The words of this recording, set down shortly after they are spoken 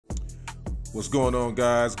What's going on,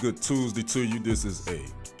 guys? Good Tuesday to you. This is a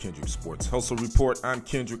Kendrick Sports Hustle Report. I'm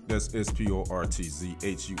Kendrick, that's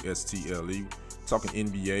SPORTZHUSTLE. Talking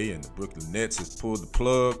NBA, and the Brooklyn Nets has pulled the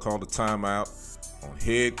plug, called a timeout on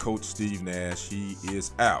head coach Steve Nash. He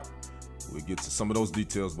is out. We'll get to some of those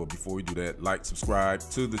details, but before we do that, like, subscribe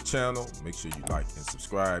to the channel. Make sure you like and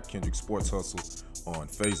subscribe. Kendrick Sports Hustle on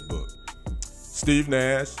Facebook. Steve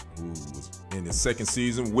Nash, who was in his second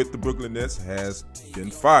season with the Brooklyn Nets, has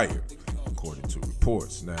been fired, according to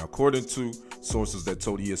reports. Now, according to sources that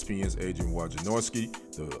told ESPN's Adrian Wojnarowski,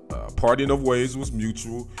 the parting of ways was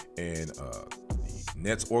mutual, and the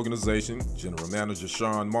Nets organization, General Manager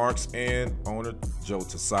Sean Marks and owner Joe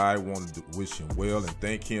Tsai wanted to wish him well and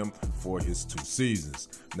thank him for his 2 seasons.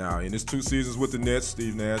 Now, in his 2 seasons with the Nets,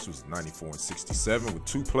 Steve Nash was 94-67 with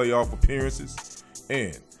 2 playoff appearances,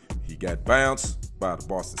 and he got bounced by the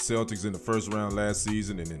Boston Celtics in the first round last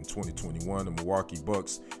season, and in 2021, the Milwaukee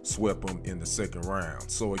Bucks swept him in the second round.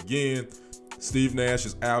 So again, Steve Nash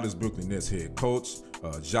is out as Brooklyn Nets head coach.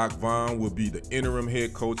 Jacques Vaughn will be the interim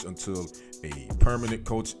head coach until a permanent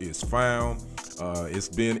coach is found. It's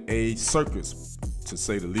been a circus, to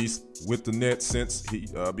say the least, with the Nets since he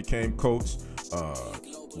became coach,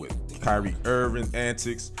 with Kyrie Irving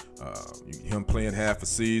antics, him playing half a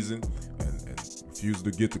season, and refused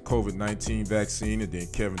to get the COVID-19 vaccine, and then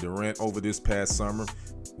Kevin Durant over this past summer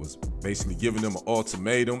was basically giving them an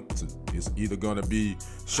ultimatum. It's either going to be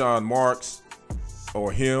Sean Marks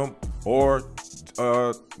or him, or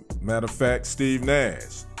matter of fact, Steve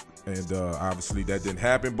Nash. And obviously that didn't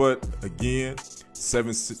happen. But again,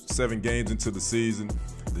 seven games into the season,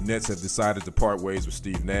 the Nets have decided to part ways with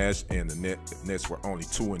Steve Nash, and the Nets were only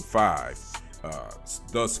 2-5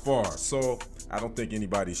 thus far. So I don't think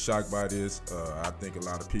anybody's shocked by this. I think a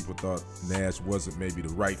lot of people thought Nash wasn't maybe the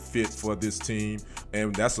right fit for this team,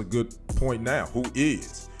 and that's a good point now. Who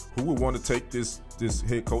would want to take this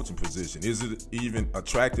head coaching position? Is it even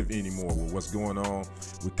attractive anymore with what's going on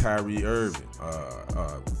with Kyrie Irving?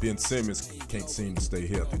 Ben Simmons can't seem to stay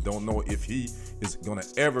healthy. Don't know if he is going to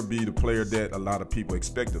ever be the player that a lot of people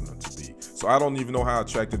expected him to be. So I don't even know how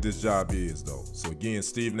attractive this job is, though. So again,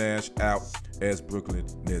 Steve Nash out as Brooklyn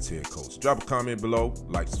Nets head coach. Drop a comment below,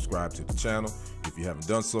 like, subscribe to the channel. If you haven't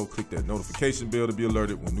done so, click that notification bell to be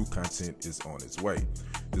alerted when new content is on its way.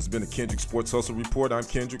 This has been a Kendrick Sports Hustle Report. I'm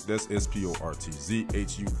Kendrick, that's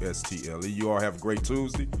SPORTZHUSTLE. You all have a great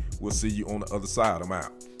Tuesday. We'll see you on the other side. I'm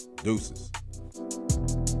out. Deuces.